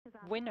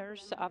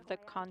winners of the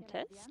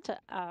contest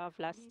of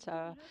last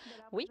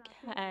week,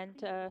 and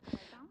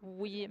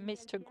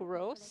Mr.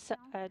 Gross,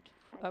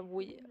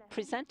 we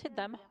presented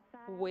them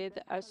with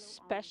a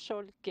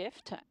special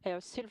gift,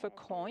 a silver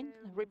coin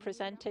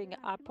representing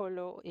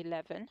Apollo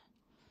 11.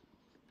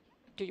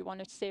 Do you want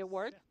to say a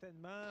word?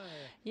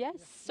 Yes,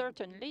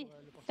 certainly.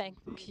 Thank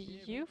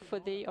you for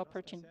the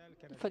opportunity.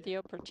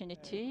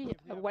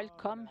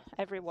 Welcome,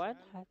 everyone,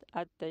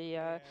 at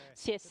the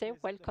CSA.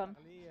 Welcome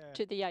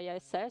to the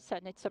ISS,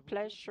 and it's a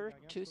pleasure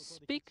to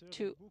speak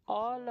to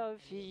all of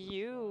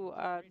you,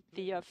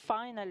 the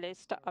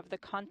finalists of the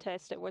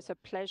contest. It was a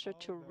pleasure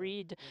to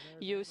read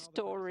your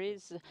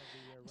stories.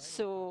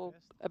 So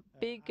a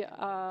big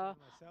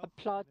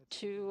applaud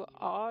to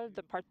all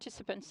the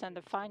participants and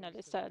the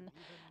finalists,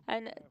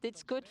 and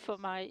it's good for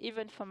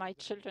even for my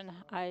children.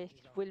 I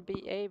will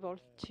be able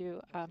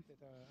to.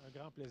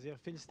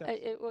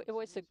 It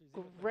was a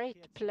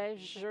great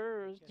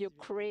pleasure. Your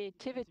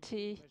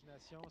creativity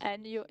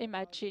and your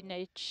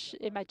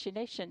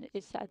imagination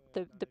is at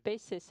the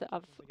basis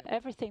of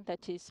everything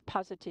that is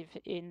positive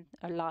in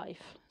a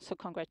life. So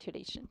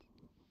congratulations.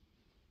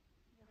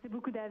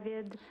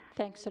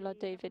 Thanks a lot,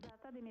 David.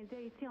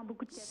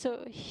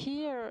 So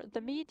here,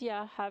 the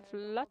media have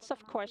lots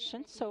of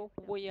questions, so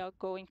we are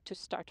going to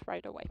start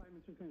right away. Hi,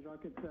 Mr.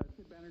 Saint-Jacques. It's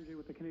Sid Banerjee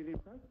with the Canadian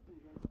Press.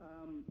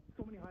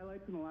 So many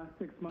highlights in the last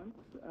 6 months,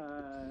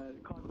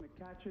 cosmic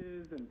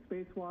catches and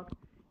spacewalks.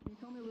 Can you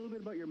tell me a little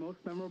bit about your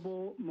most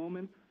memorable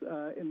moments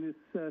in this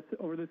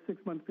over this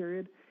 6-month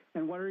period,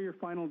 and what are your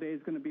final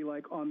days going to be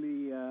like on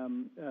the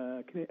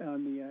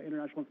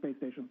International Space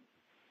Station?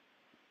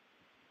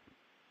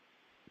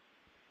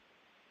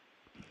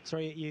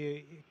 Sorry,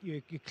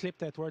 you clipped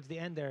that towards the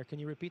end there. Can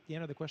you repeat the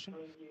end of the question?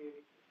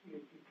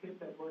 You clipped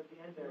that towards the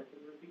end there.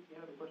 Can you repeat the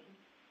end of the question?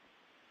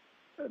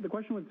 The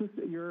question was just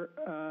your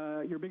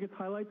biggest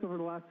highlights over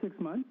the last 6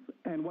 months,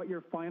 and what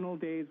your final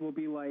days will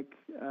be like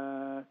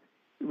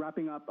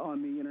wrapping up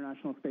on the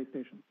International Space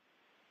Station.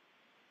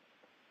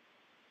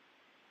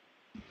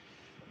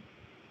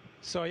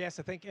 So yes,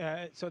 I think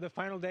so. The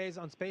final days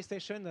on space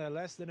station,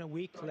 less than a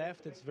week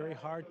left. It's very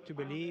hard to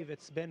believe.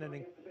 It's been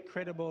an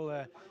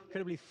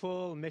incredibly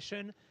full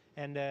mission,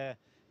 and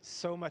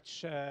so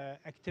much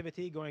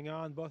activity going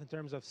on, both in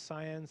terms of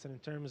science and in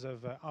terms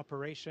of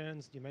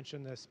operations. You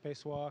mentioned the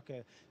spacewalk,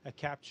 a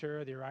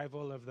capture, the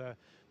arrival of the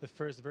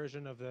first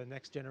version of the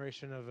next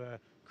generation of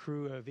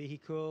crew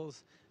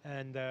vehicles,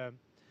 and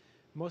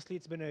mostly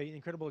it's been an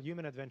incredible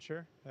human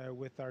adventure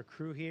with our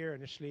crew here.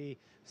 Initially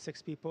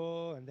 6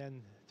 people, and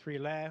then 3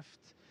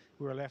 left.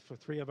 We were left with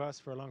 3 of us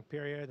for a long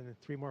period, and then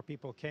 3 more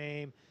people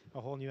came,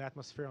 a whole new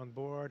atmosphere on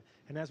board.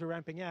 And as we're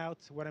ramping out,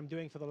 what I'm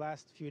doing for the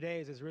last few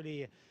days is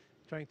really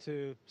trying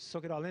to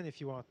soak it all in,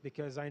 if you want,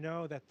 because I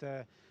know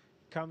that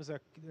comes the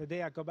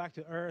day I go back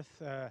to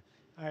Earth,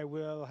 I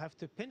will have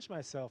to pinch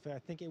myself. I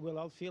think it will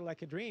all feel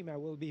like a dream. I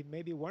will be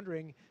maybe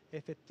wondering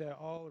if it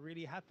all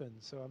really happened.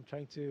 So I'm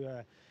trying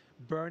to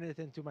burn it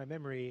into my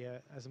memory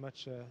as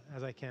much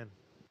as I can.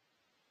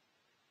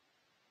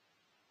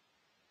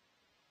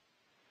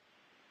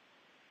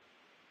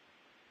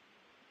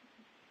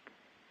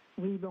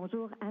 Oui,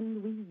 bonjour,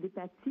 Anne-Louise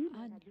Despatie.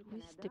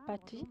 Anne-Louise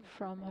Despatie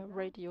from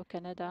Radio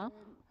Canada.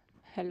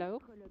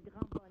 Hello.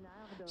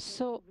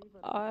 So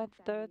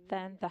other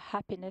than the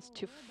happiness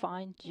to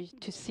find you,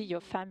 to see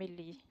your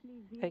family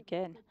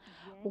again,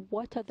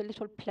 what are the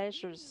little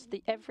pleasures,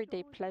 the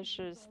everyday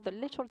pleasures, the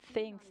little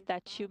things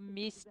that you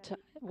missed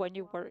when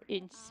you were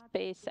in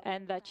space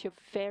and that you're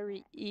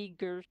very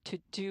eager to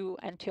do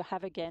and to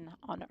have again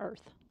on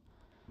Earth?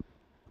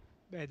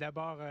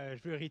 D'abord,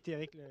 je veux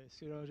réitérer que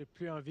ce dont j'ai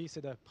plus envie, c'est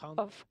de prendre.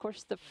 Of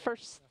course, the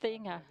first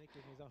thing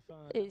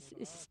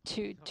is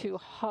to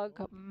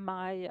hug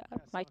my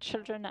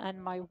children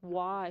and my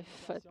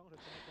wife.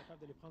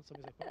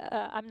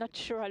 I'm not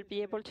sure I'll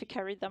be able to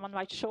carry them on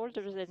my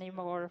shoulders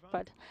anymore,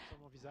 but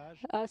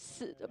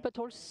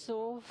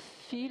also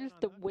feel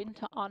the wind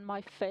on my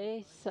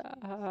face.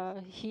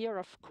 Here,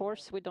 of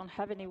course, we don't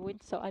have any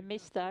wind, so I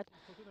miss that.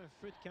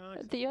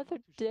 The other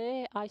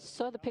day, I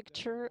saw the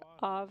picture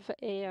of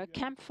a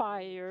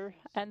campfire,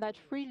 and that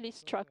really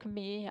struck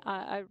me.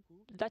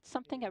 That's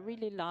something I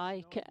really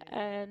like.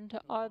 And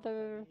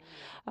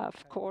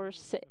of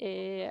course,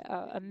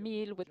 a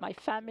meal with my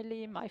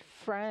family, my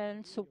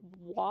friends,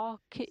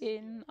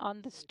 walking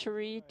on the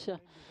street.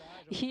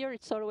 Here,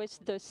 it's always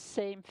the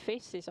same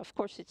faces. Of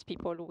course, it's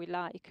people we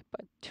like,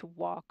 but to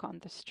walk on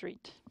the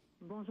street.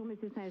 Bonjour,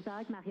 Monsieur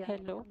Saint-Jacques.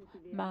 Hello,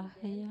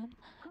 Marianne.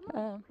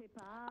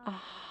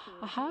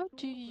 How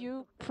do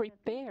you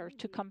prepare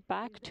to come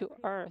back to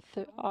Earth?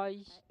 Do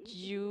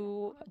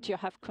you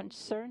have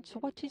concerns?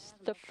 What is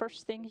the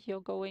first thing you're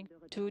going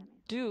to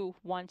do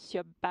once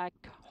you're back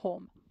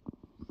home?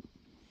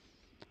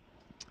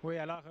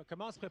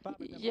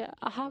 Yeah,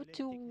 how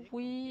do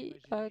we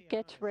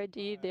get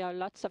ready? There are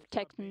lots of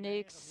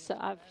techniques,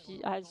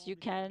 as you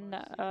can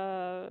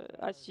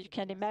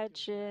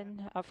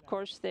imagine. Of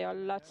course, there are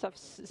lots of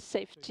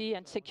safety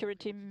and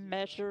security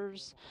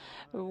measures.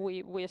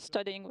 We're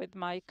studying with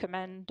my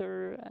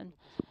commander,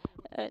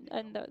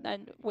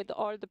 and with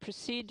all the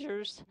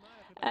procedures.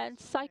 And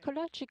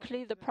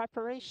psychologically, the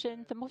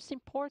preparation, the most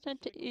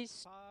important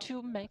is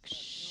to make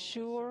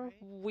sure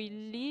we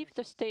leave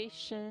the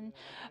station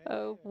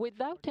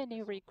without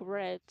any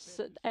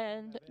regrets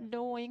and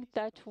knowing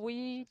that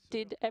we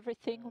did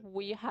everything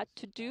we had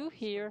to do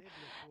here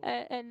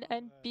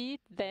and be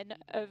then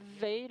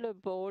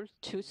available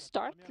to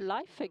start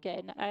life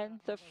again. And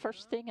the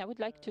first thing I would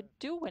like to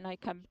do when I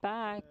come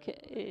back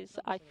is,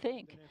 I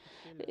think,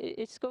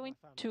 it's going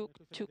to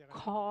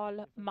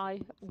call my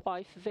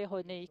wife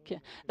Veronique.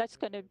 That's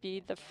going to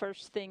be the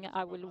first thing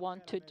I will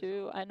want to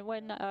do. And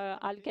when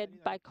I'll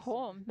get back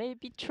home,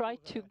 maybe try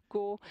to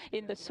go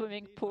in the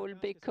swimming pool,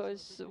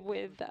 because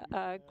with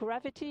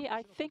gravity,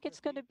 I think it's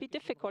going to be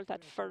difficult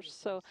at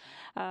first. So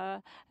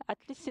at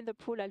least in the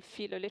pool, I'll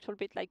feel a little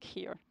bit like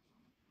here.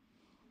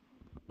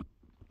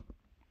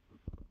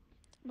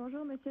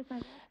 Bonjour, Monsieur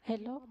Saint-Jacques.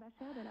 Hello,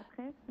 De la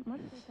presse. Moi,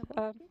 je voulais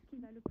savoir, qu'est-ce qui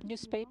va le plus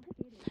newspaper.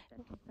 vous manquer de cette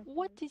station?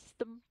 What is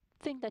the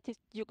thing that is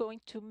you're going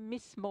to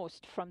miss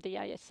most from the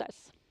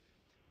ISS?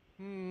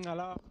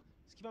 Alors,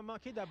 ce qui va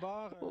manquer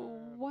d'abord,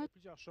 What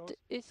plusieurs choses.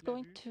 is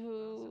going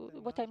to,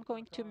 what I'm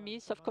going to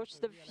miss, of course,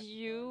 the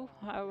view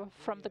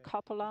from the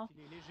cupola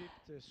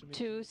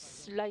to,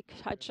 like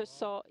I just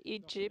saw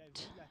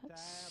Egypt.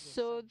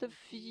 So the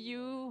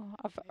view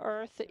of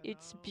Earth,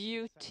 its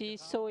beauty,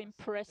 so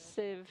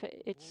impressive,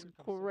 its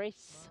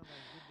grace,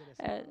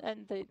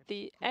 and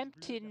the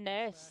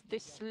emptiness,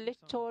 this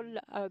little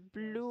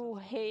blue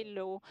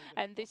halo,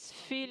 and this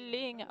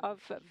feeling of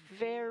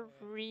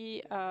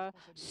very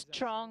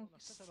strong,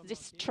 this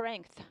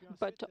strength,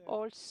 but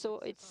also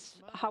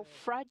it's how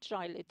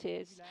fragile it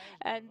is,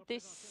 and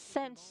this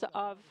sense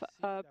of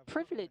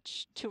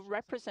privilege to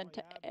represent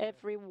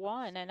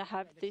everyone and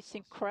have this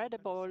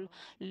incredible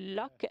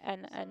luck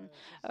and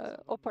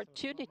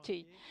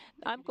opportunity.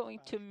 I'm going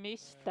to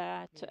miss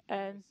that,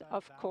 and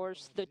of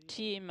course the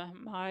team,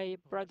 my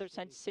brothers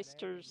and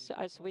sisters,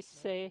 as we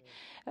say,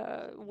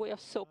 we are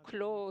so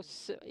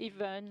close,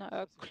 even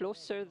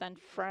closer than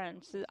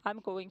friends. I'm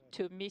going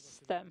to miss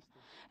them,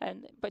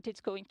 but it's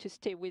going to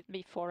stay with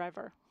me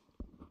forever.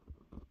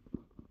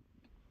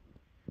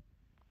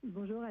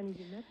 Bonjour, Annie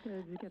Demet du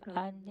 98.5.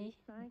 Annie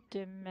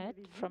Demet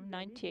from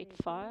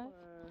 98.5.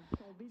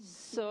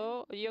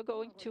 So you're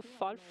going to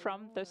fall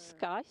from the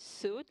sky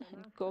soon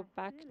and go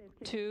back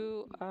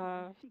to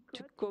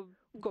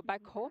go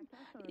back home.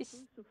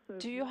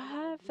 Do you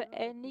have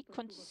any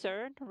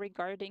concern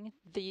regarding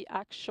the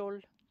actual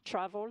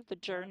travel, the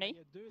journey?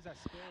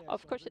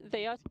 Of course,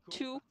 there are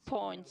 2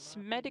 points: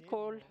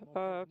 medical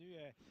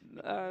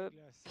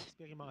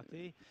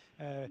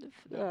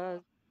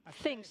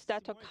things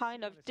that are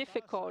kind of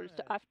difficult.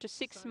 After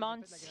 6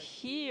 months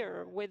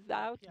here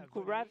without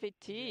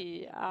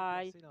gravity,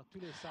 I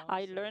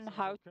learned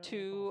how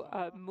to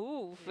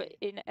move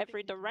in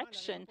every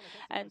direction,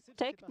 and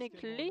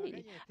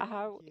technically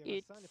how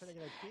it's,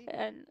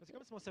 and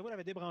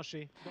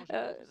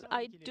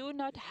I do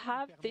not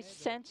have this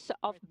sense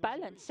of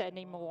balance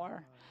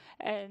anymore.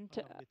 And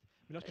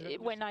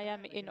when I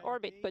am in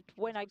orbit, but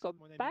when I go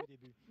back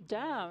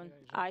down,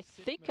 I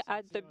think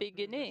at the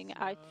beginning,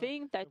 I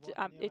think that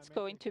it's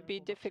going to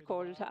be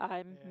difficult.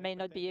 I may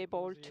not be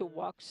able to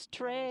walk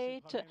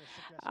straight.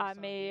 I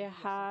may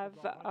have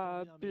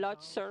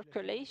blood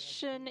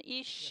circulation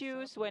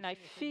issues when I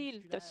feel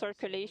the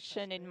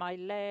circulation in my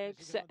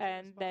legs,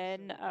 and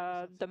then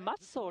the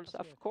muscles,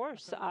 of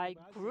course. I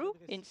grew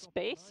in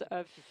space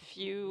a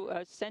few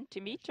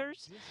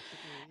centimeters.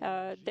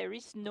 There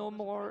is no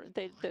more,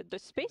 the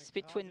space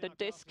between the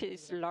disc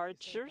is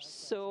larger,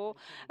 so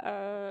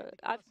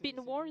I've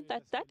been warned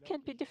that that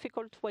can be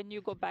difficult when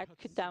you go back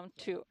down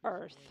to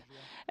Earth,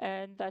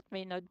 and that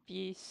may not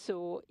be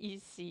so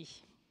easy.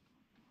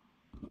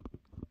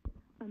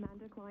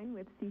 Amanda Klein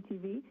with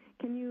CTV.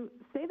 Can you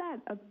say that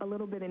a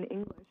little bit in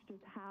English,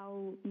 just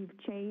how you've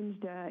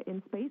changed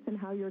in space and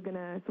how you're going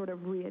to sort of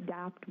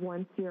readapt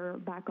once you're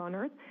back on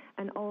Earth?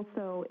 And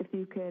also, if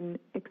you can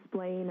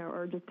explain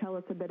or just tell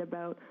us a bit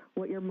about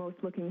what you're most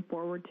looking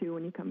forward to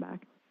when you come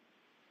back.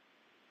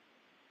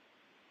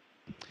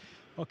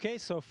 Okay,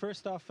 so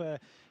first off,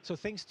 so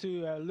things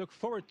to look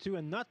forward to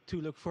and not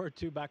to look forward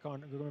to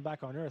going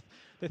back on Earth.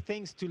 The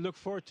things to look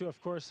forward to, of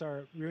course,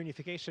 are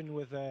reunification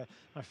with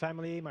my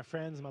family, my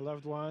friends, my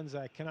loved ones.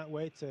 I cannot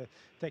wait to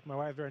take my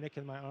wife Veronique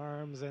in my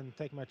arms and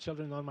take my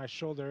children on my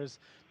shoulders.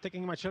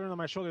 Taking my children on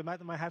my shoulder might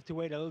have to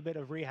wait a little bit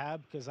of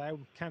rehab, because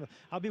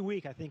I'll be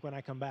weak, I think, when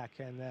I come back.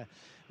 And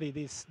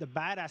the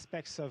bad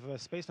aspects of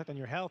spaceflight on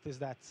your health is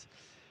that,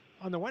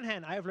 on the one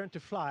hand, I have learned to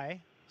fly.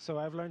 So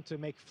I've learned to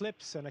make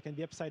flips, and I can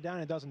be upside down.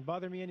 It doesn't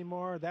bother me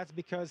anymore. That's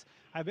because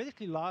I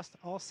basically lost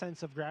all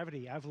sense of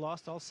gravity. I've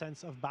lost all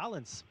sense of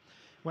balance.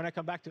 When I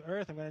come back to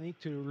Earth, I'm going to need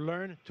to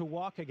learn to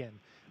walk again.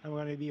 I'm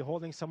going to be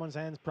holding someone's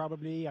hands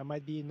probably. I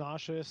might be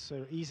nauseous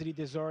or easily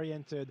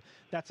disoriented.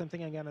 That's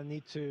something I'm going to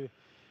need to,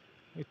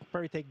 it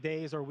probably take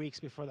days or weeks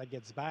before that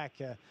gets back.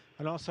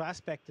 And also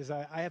aspect is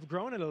I have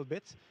grown a little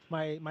bit.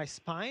 My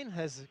spine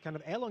has kind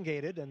of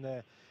elongated,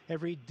 and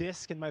every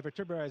disc in my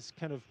vertebra is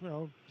kind of,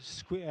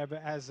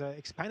 has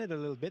expanded a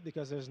little bit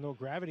because there's no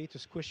gravity to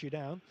squish you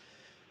down.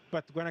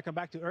 But when I come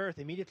back to Earth,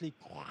 immediately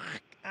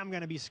I'm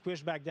going to be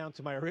squished back down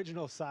to my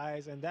original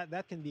size, and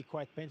that can be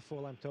quite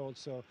painful, I'm told.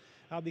 So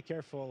I'll be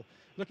careful.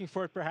 Looking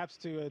forward perhaps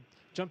to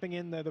jumping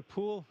in the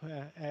pool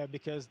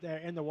because there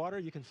in the water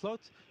you can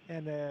float,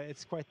 and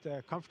it's quite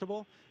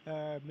comfortable.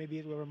 Maybe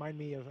it will remind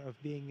me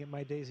of being in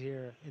my days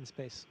here in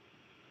space.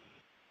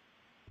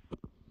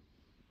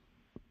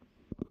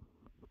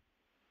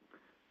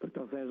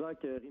 Dr.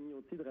 Saint-Jacques,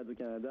 Rémi de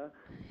Radio-Canada.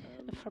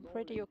 From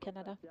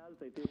Radio-Canada.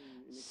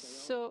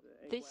 So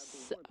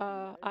this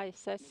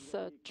ISS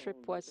trip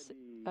was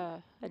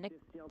an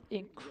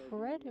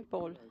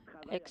incredible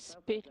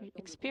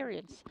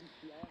experience.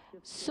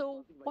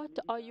 So what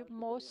are you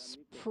most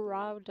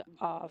proud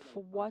of?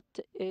 What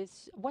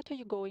are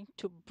you going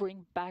to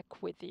bring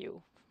back with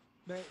you?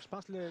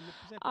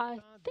 I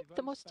think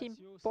the most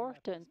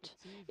important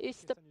is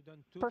the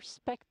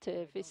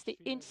perspective, is the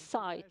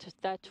insight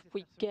that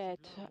we get.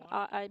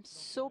 I'm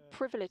so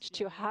privileged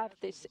to have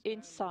this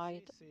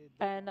insight,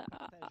 and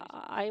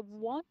I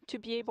want to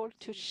be able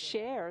to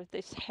share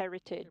this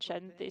heritage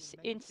and this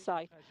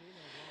insight.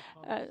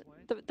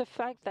 The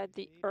fact that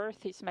the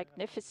Earth is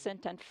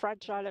magnificent and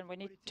fragile, and we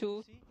need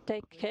to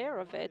take care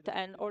of it,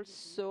 and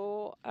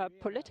also a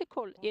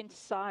political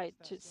insight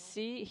to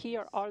see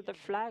here are the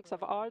flags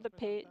of all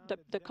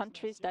the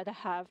countries that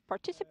have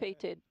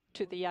participated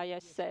to the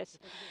ISS.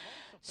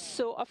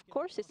 So, of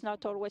course, it's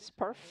not always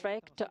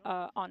perfect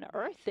on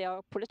Earth. There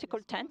are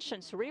political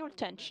tensions, real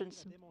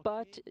tensions,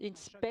 but in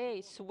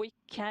space, we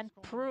can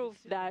prove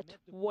that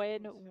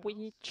when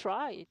we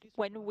try,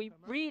 when we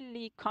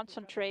really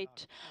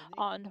concentrate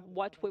on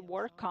what we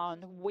work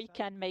on, we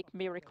can make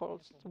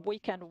miracles. We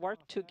can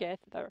work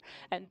together.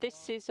 And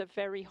this is a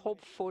very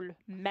hopeful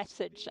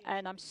message.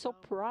 And I'm so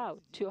proud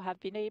to have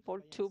been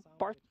able to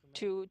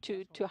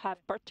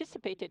have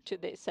participated to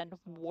this and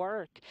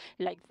work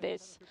like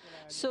this.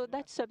 So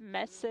that's a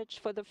message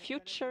for the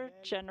future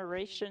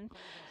generation.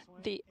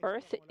 The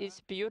Earth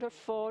is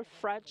beautiful,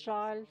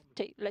 fragile.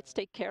 Let's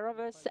take care of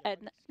us,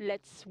 and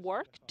let's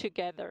work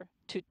together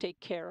to take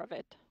care of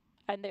it.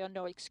 And there are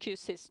no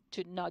excuses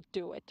to not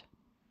do it.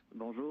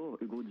 Bonjour,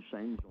 Hugo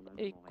Duchesne,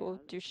 Hugo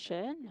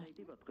Duchesne,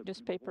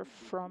 newspaper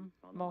from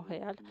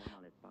Montreal.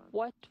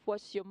 What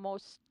was your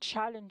most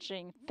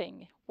challenging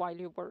thing while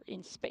you were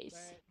in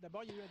space?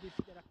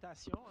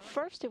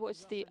 First, it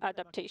was the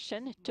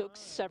adaptation. It took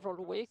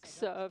several weeks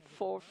to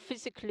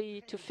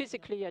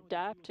physically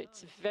adapt.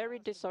 It's very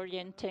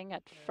disorienting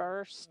at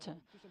first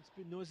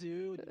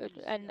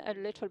and a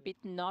little bit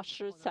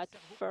nauseous at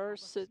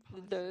first.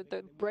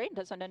 The brain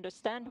doesn't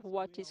understand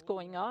what is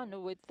going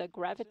on with the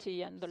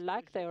gravity and the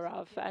lack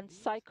thereof, and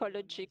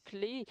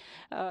psychologically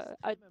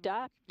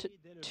adapt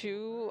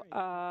to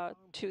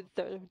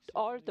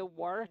all the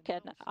work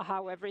and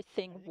how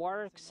everything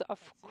works. Of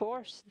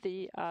course,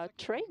 the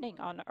training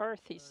on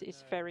Earth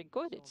is very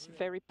good. It's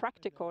very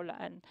practical,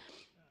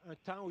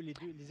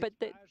 but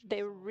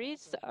there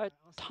is a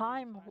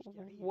time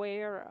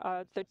where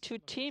the two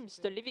teams,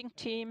 the living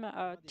team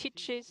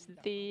teaches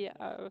the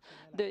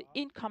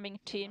incoming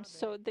team.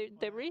 So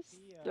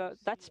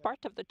that's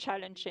part of the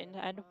challenging,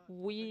 and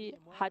we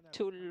had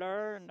to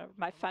learn,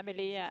 my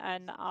family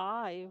and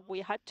we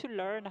had to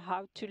learn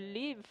how to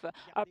live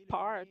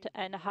apart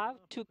and how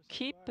to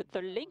keep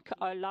the link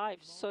alive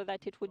so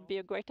that it would be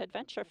a great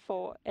adventure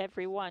for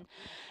everyone,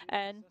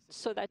 and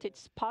so that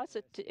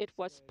it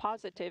was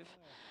positive.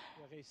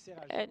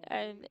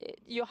 And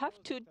you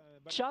have to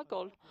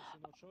juggle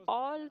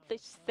all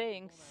these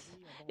things.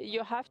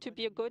 You have to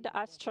be a good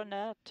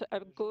astronaut,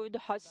 a good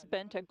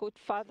husband, a good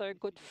father, a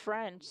good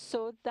friend.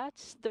 So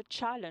that's the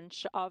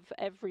challenge of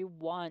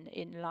everyone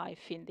in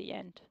life in the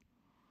end.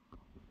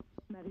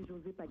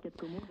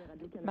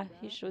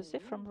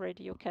 Marie-Josée from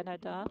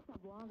Radio-Canada.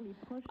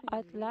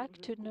 I'd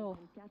like to know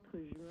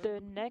the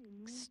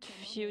next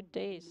few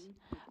days,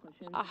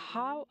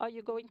 how are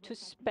you going to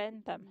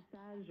spend them?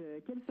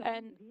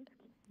 And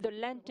the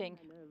landing,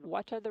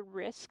 what are the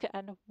risks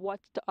and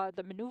what are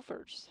the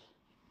maneuvers?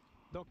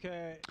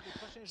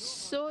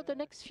 So the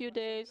next few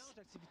days,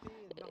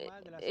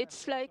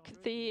 it's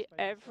like the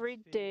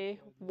everyday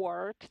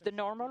work, the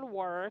normal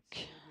work,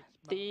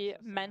 the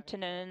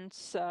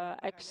maintenance,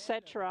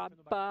 etc.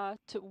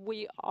 But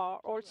we are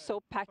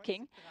also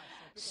packing,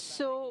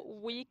 so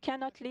we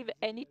cannot leave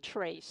any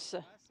trace.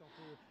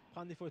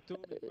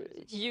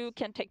 You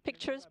can take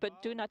pictures,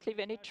 but do not leave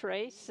any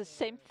trace. The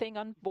same thing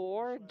on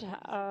board.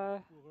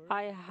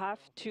 I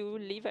have to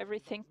leave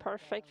everything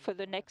perfect for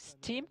the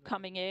next team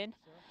coming in.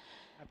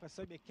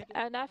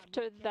 And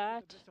after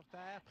that,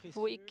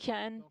 we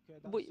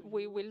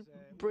will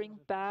bring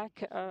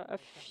back a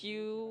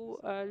few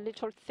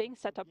little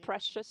things that are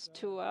precious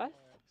to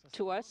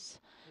us.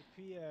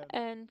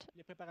 and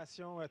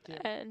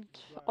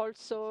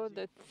also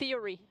the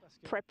theory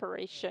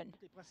preparation,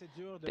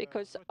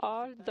 because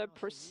all the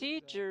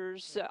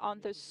procedures on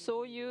the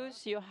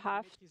Soyuz, you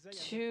have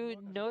to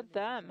know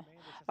them.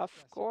 Of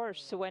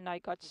course, when I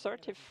got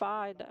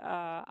certified,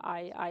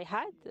 I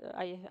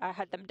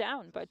had them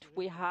down, but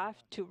we have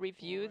to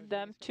review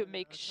them to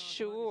make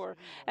sure,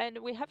 and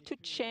we have to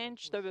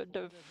change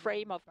the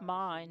frame of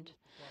mind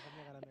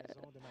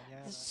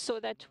so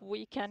that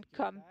we can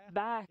come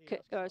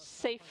back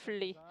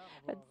safely.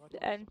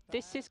 And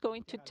this is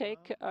going to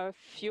take a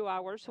few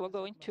hours. We're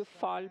going to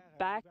fall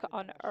back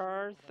on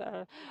Earth.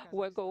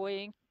 We're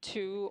going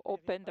to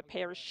open the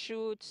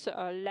parachutes,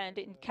 land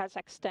in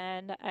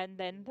Kazakhstan, and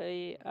then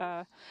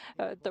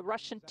the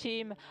Russian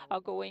team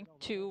are going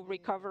to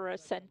recover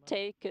us and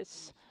take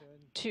us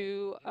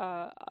to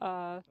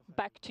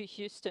back to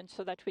Houston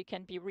so that we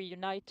can be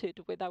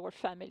reunited with our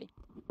family.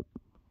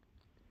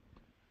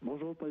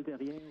 Bonjour, Paul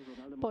Terrien,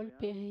 Paul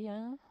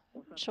Terrien,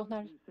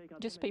 journal,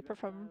 newspaper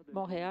from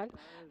Montreal.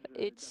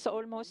 It's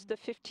almost the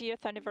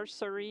 50th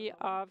anniversary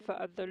of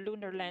the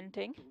lunar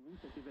landing.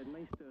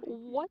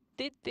 What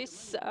did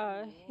this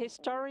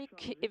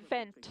historic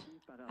event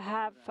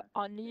have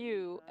on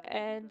you,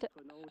 and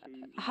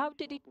how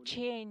did it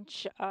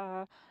change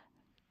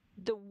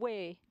the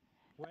way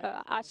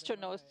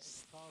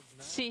astronauts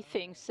see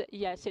things?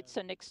 Yes, it's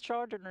an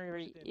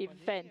extraordinary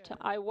event.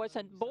 I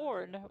wasn't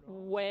born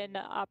when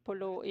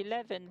Apollo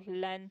 11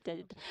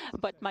 landed,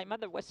 but my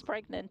mother was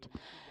pregnant.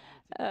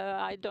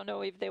 I don't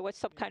know if there was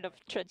some kind of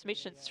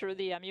transmission through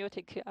the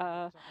amniotic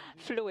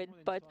fluid,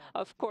 but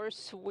of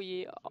course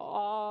we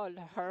all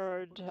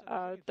heard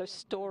the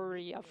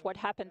story of what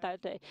happened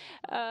that day.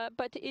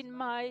 But in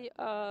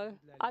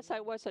as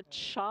I was a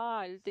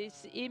child,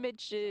 these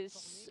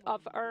images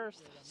of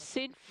Earth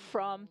seen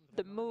from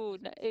the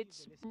moon,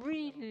 it's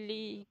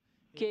really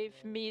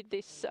gave me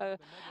this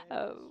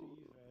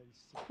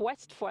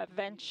quest for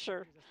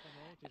adventure.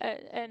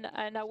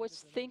 And I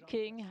was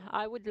thinking,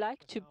 I would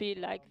like to be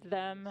like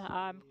them.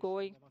 I'm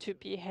going to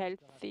be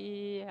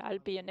healthy. I'll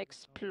be an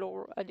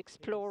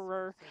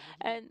explorer,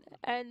 and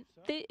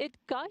it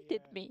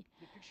guided me.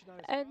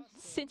 And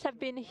since I've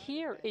been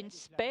here in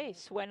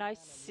space, when I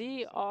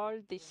see all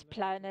these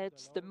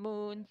planets, the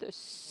moon, the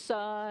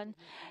sun,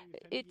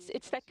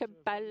 it's like a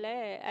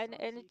ballet, and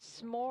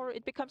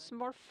it becomes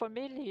more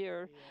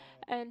familiar.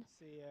 And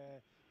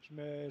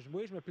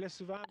oui, je me plais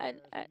souvent de and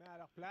les mettre à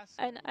leur place,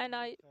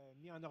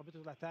 mis en orbite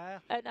autour de la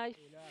Terre. And I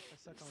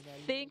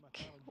think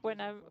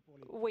when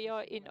we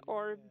are in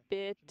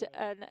orbit,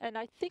 and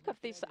I think of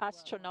these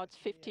astronauts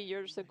 50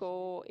 years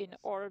ago in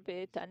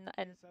orbit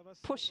and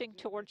pushing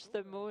towards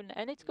the moon,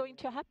 and it's going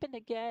to happen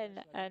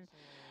again, and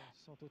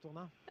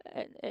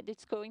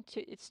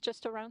it's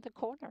just around the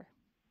corner.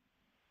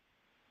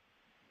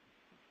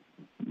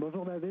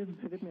 Bonjour David,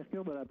 Philippe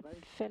Mercure de la presse.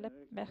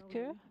 Philippe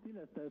Mercure.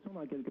 La station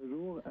dans quelques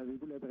jours,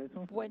 avez-vous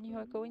l'impression? When you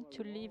are going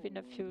to leave in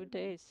a few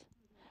days,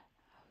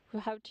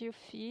 how do you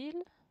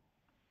feel?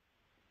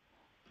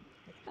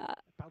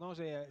 Pardon,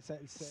 ça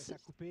a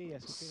coupé.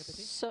 Est-ce que vous pouvez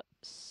répéter?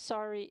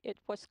 Sorry, it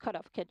was cut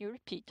off. Can you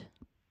repeat?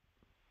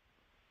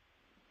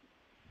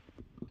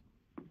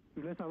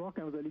 Je voulais savoir,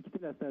 quand vous allez quitter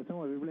la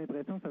station, avez-vous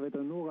l'impression que ça va être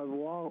un au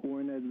revoir ou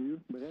un adieu?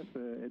 Bref,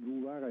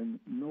 êtes-vous ouvert à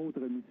une autre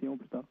mission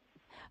plus tard?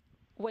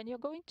 When you're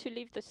going to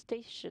leave the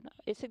station,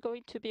 is it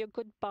going to be a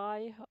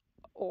goodbye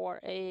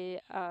or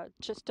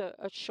just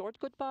a short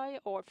goodbye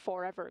or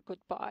forever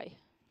goodbye?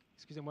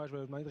 Excusez-moi, je vais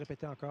vous demander de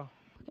répéter encore.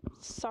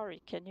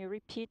 Sorry, can you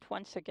repeat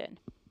once again?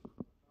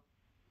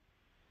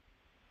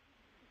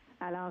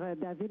 Alors,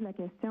 David, la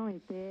question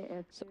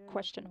était, So the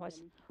question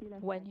was,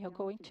 when you're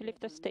going to leave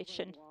the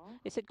station,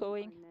 is it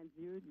going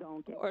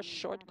a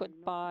short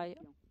goodbye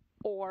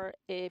or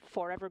a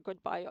forever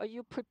goodbye? Are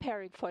you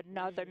preparing for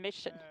another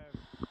mission?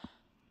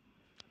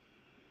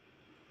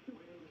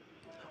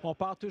 On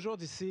part toujours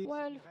d'ici.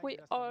 Well, we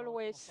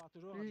always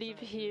leave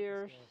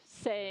here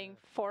saying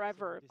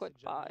forever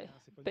goodbye,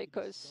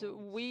 because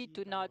we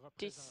do not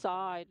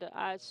decide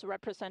as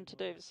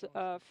representatives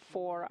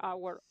for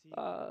our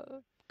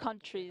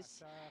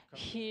countries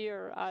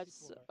here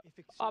as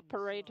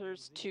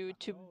operators to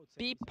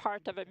be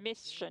part of a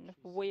mission.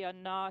 We are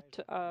not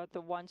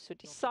the ones who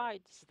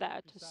decides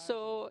that.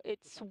 So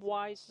it's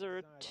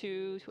wiser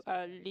to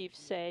leave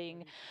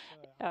saying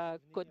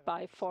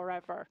goodbye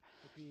forever.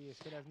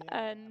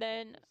 And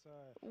then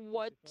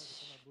what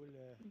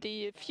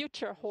the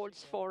future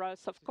holds for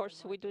us, of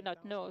course, we do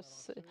not know.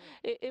 So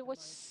it was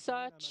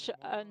such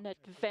an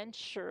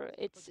adventure.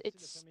 It's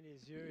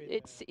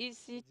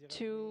easy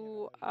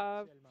to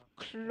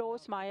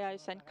close my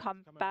eyes and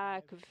come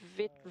back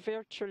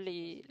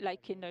virtually,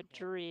 like in a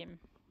dream.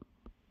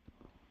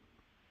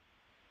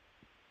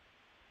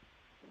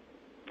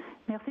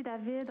 Merci,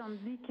 David. On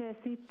dit que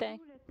c'est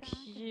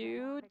Thank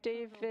you,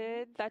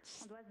 David.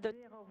 That's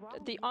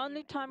the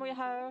only time we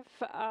have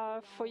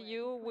for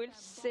you. We'll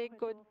say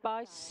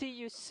goodbye. See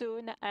you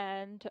soon,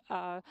 and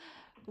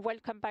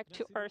welcome back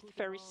to Earth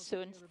very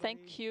soon.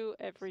 Thank you,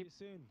 everyone.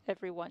 Thank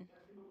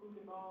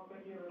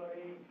you,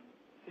 everybody.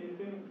 See you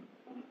soon.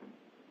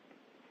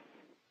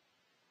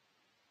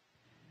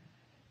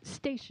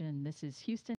 Station, this is Houston.